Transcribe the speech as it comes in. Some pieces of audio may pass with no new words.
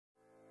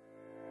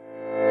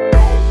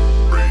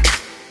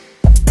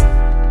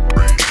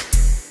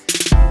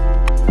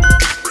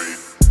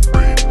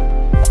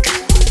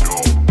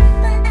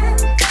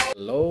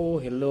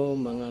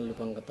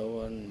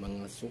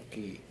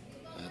palagi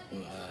at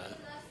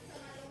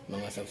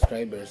mga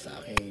subscribers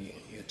sa aking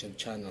YouTube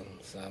channel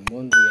sa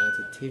Moon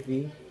Reality TV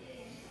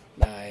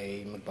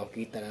ay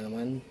magpakita na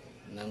naman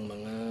ng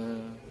mga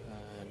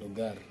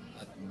lugar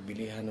at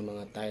bilihan ng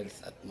mga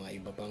tiles at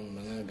mga iba pang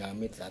mga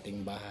gamit sa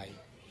ating bahay,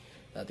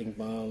 sa ating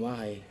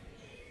pamamahay.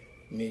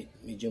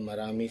 Medyo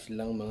marami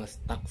silang mga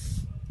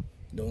stocks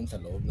doon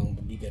sa loob ng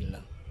budigan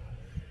lang.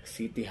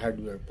 Citi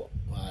Hardware po,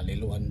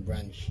 Lilo-an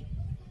branch,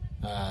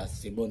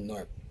 Cebu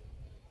North.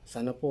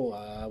 Sana po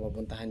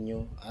mapuntahan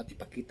nyo at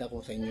ipakita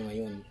ko sa inyo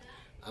ngayon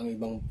ang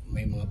ibang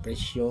may mga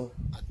presyo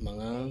at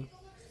mga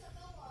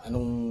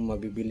anong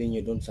mabibili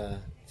nyo doon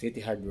sa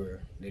Citi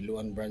Hardware,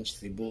 Lilo-an branch,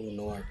 Cebu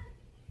North.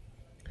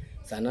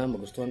 Sana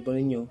magustuhan po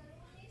ninyo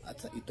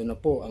at ito na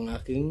po ang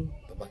aking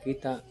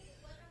papakita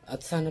at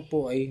sana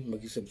po ay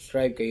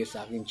mag-subscribe kayo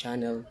sa aking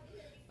channel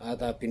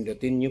at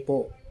pindutin nyo po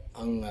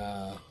ang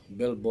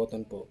bell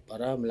button po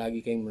para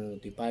lagi kayong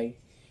ma-notify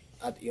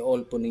at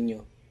i-all po ninyo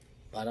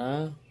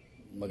para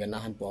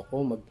maganahan po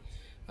ako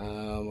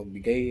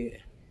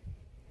magbigay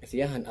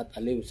kasiyahan at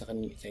aliw sa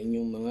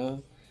inyong mga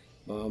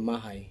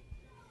mamamahay.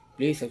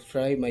 Please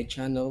subscribe my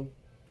channel,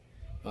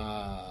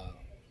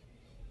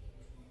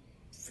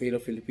 fellow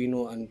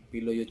Filipino and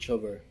fellow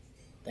YouTuber.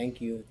 Thank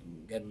you.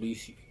 God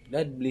bless you.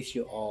 God bless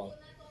you all.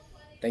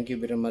 Thank you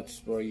very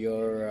much for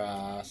your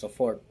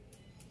support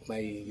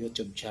my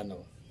YouTube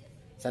channel.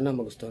 Sana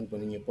magustuhan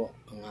po ninyo po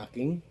ang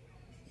aking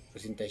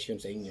presentation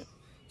sa inyo.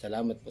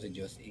 Salamat po sa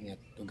Diyos.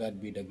 Ingat. To God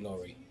be the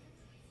glory.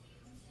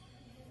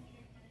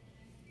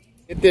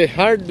 Citi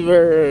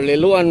Hardware,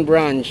 Lilo-an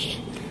branch.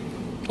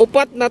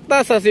 Upat na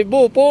ta sa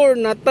Cebu. 4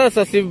 na ta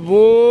sa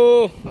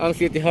Cebu. Ang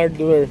Citi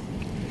Hardware.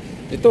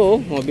 Ito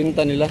mga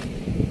binta nila.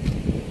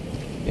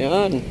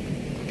 Yan.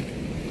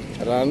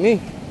 Marami.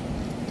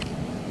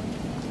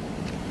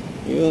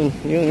 Yun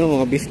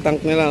mga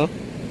bistank nila oh.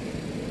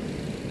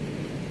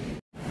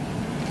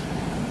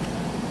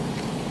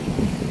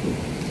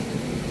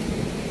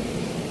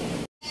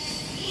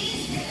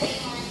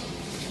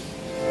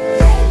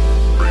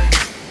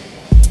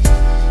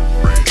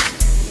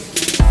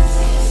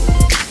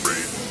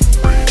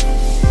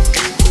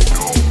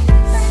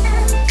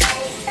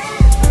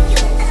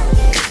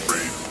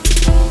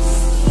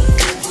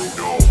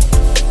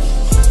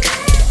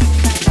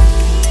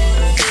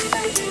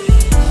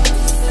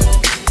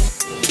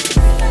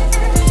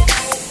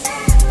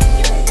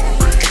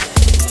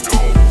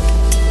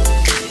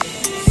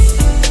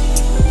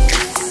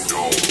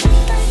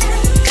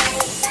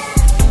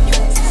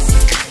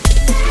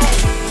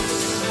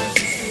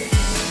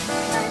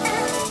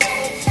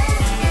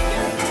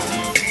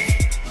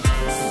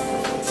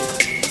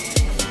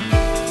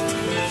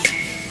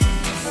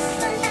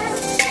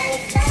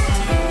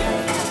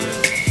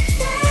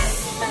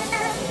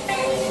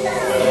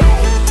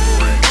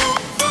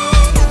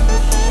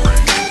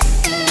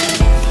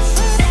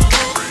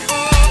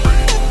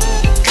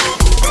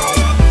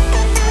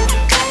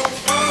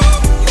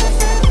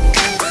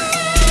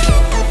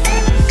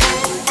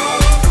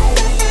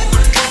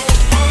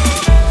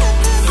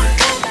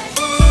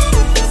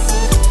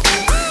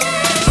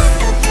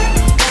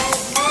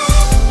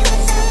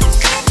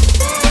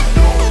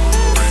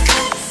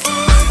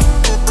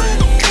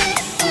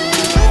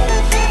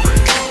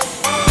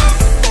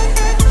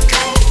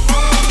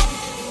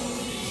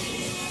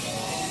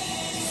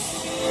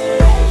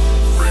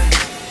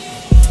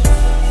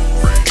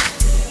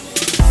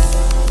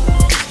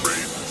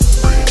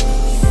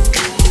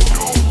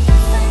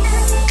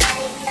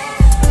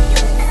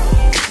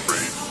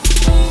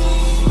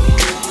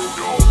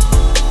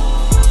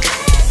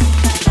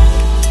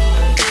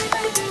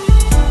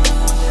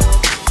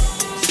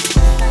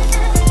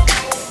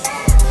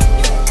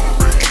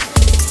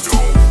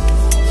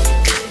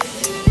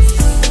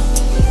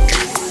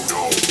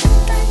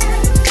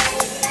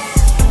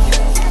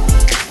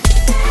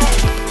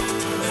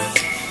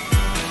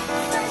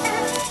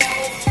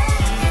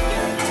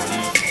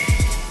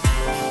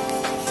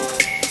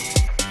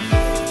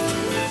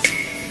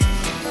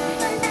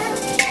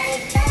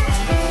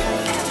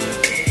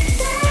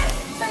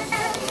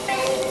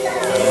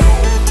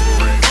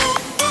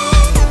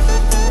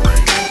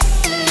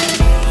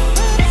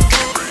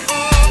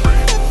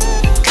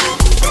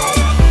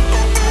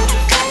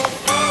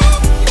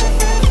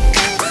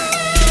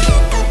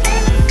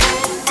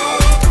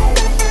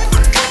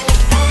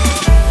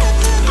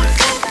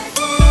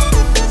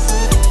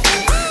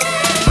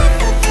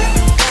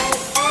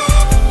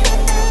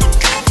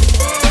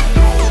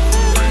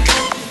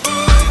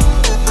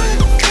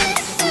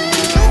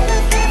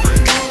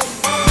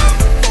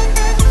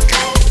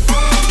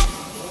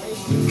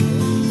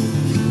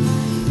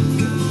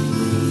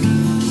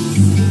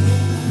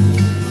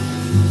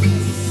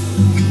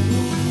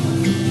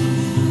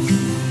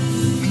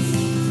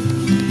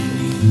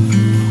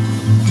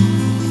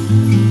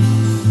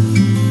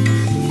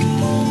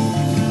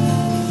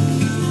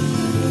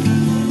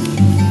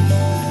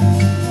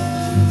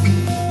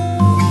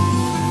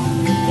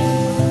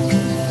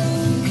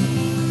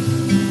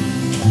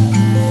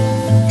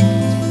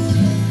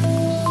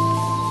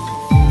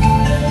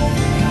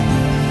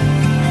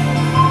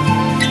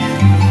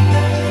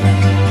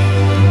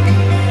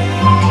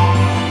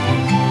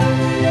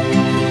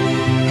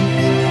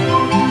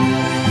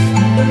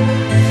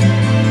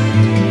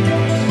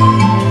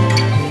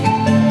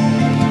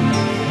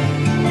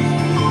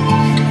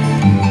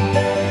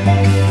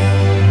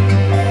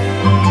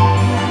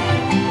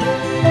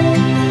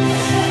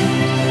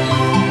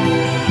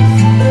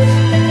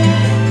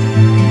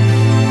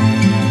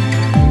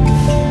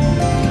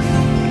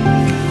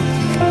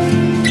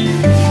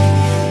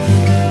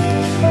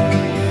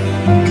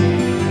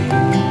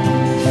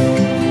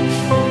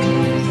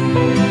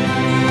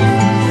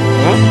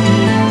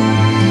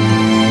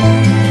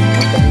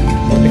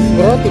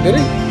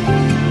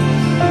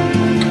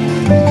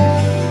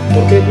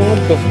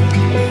 dito.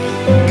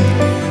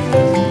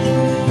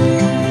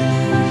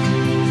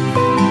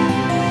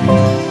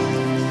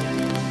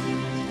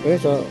 Okay,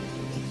 so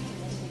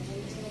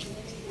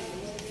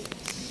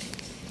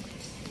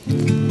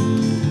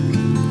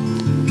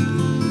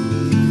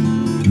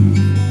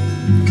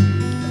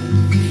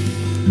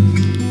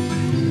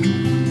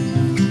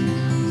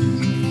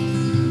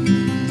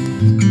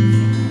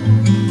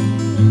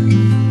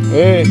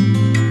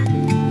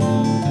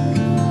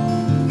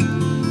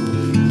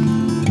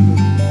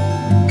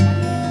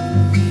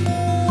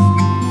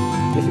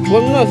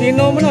huwag na,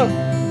 sino mo na.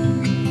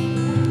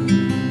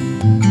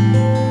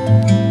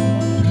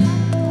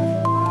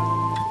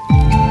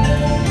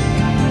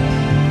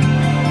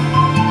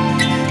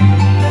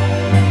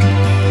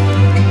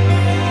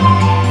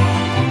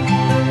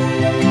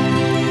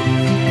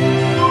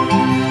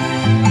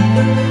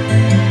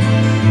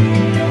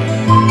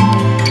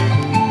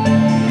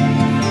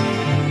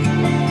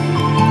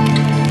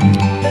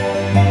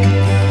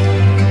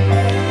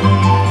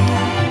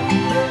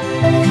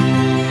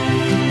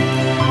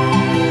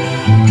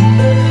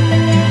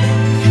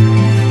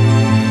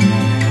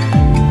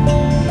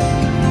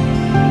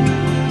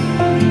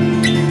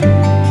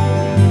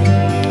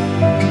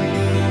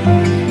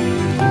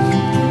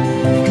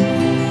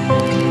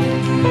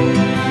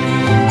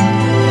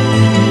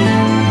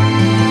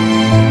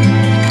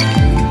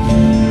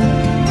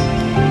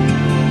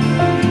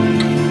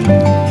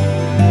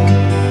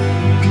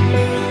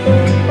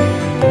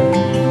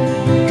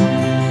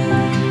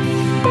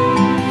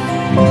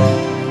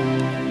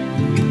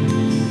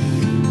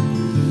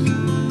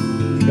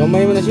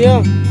 Gamay mo na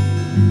siya.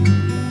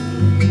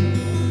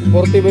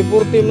 40 by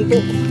 40 man to.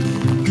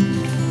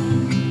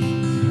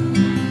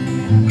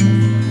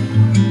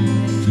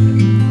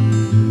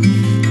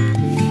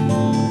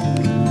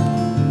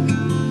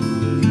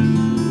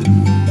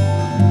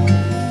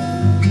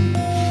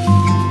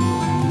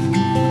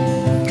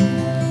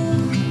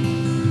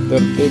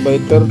 By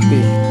 30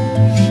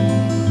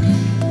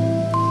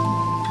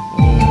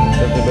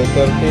 by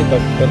 30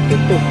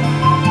 32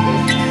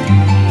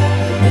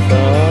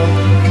 sa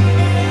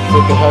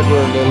Citi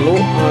Hardware,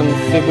 Lilo-an,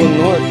 Cebu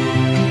North.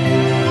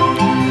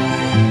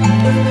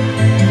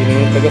 Sino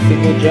yung taga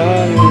Cebu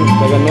dyan,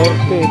 taga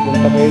Norte,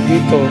 punta kayo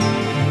dito.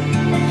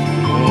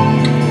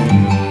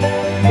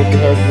 Citi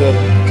Hardware,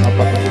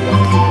 apat na sila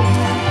sa Cebu.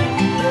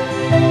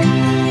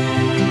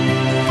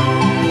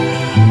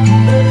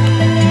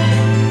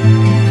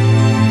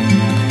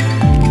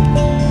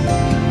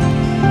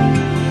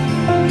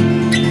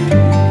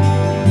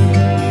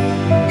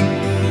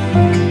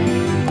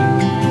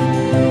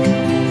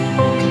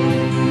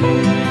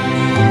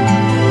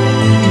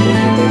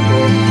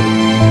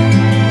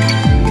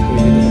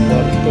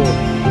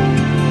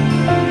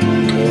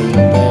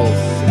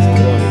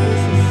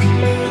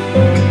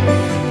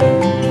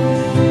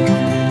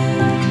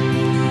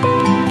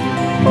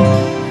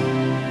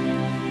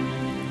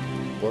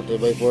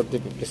 By 40,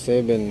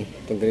 57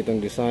 itong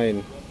ganitong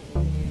design.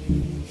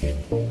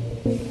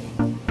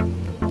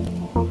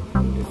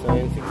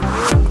 Design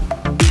 61.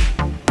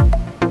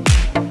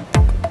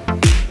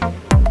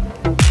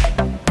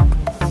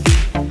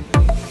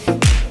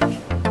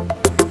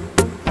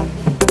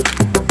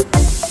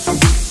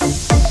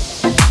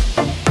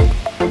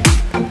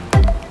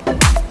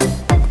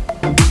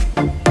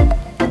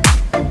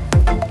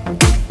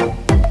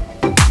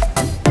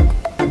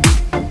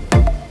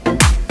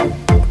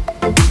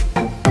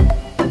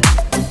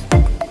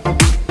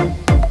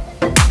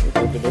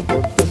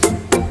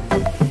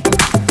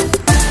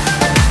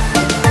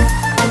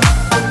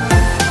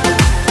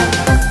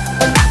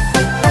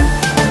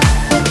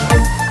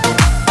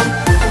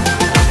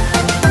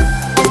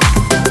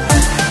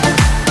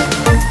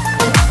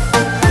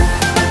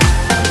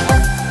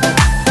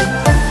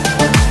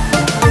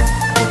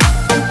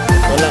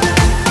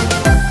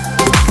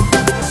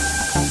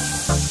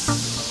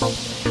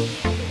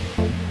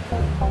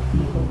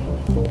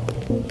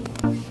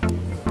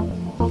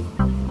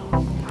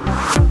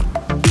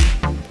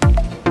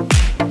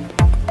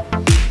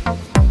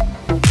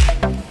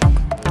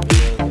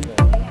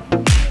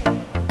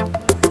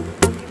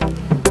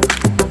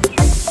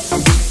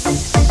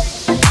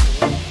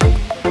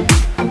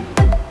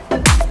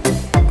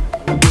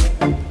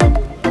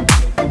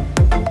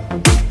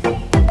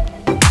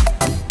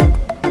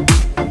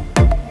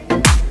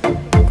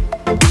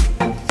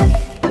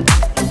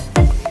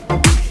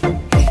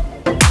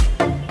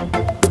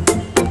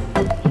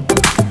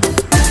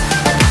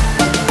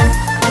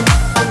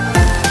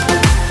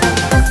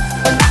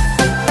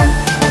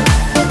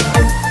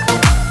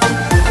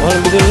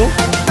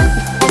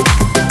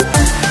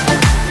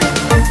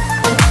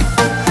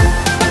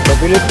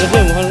 Papilit kasi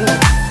mahal na.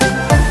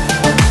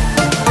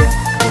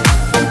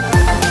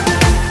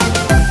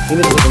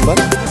 Ini sa tempat?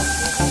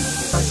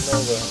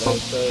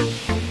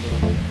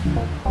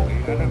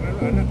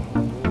 Anak-anak.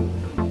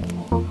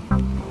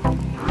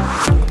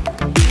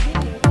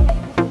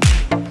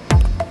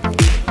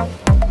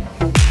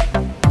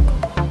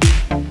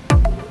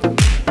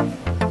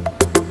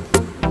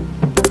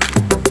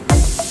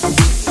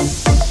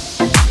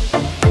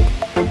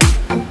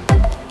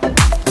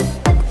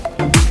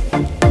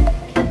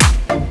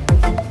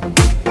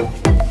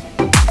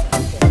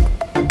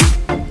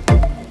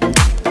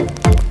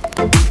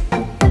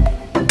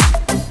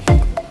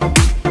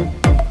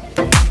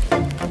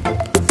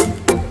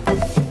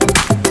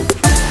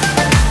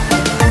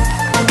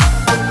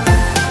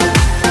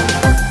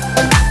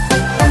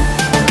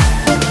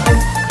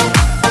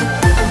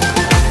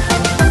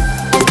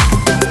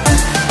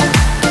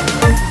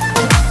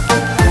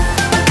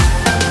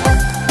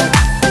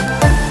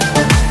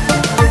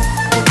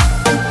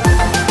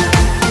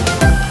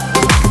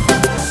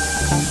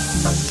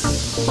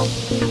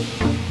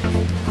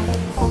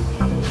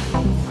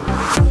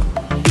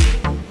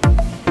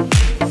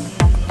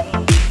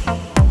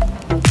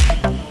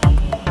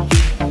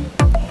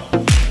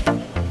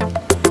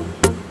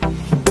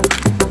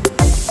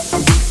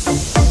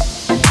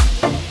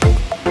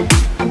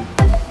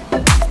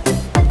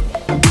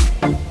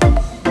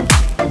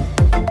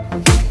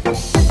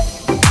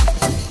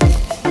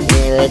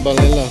 Tribal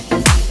nila.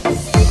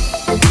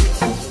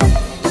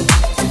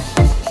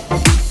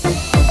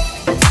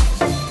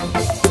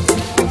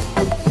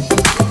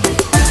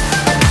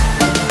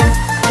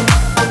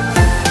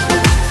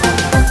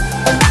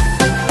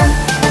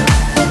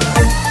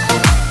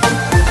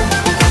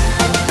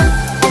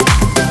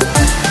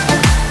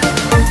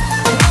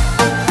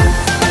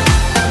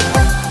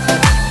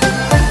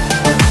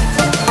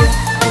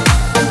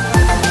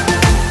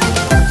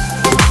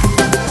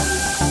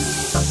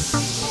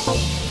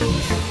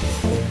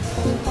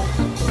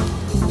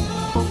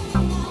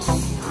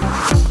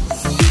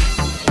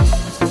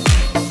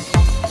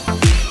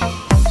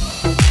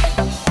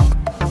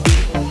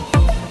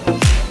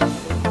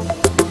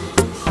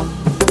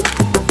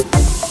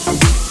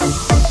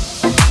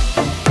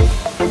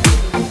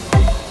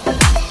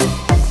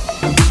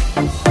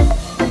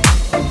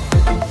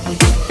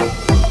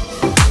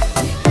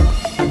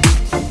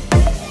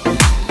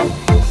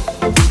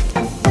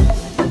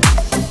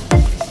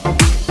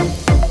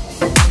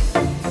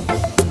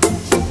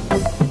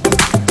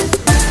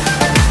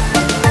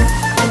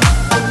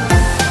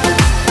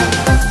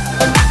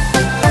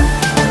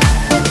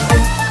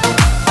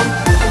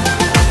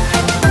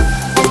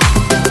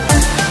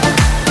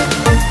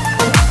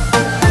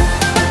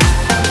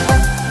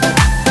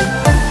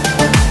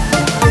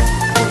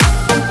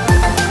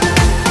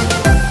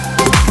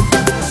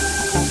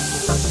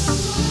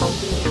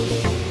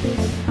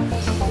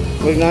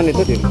 Ringan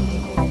itu din.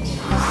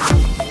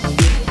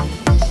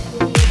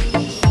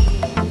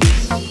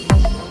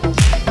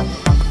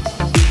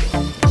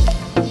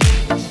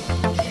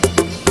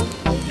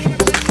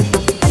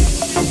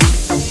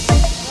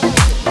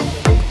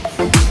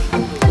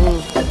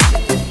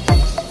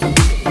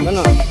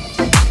 Mana?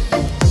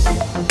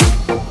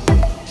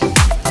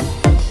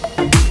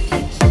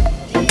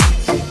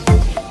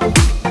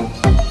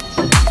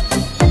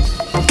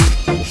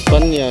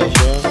 Spanya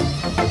siya.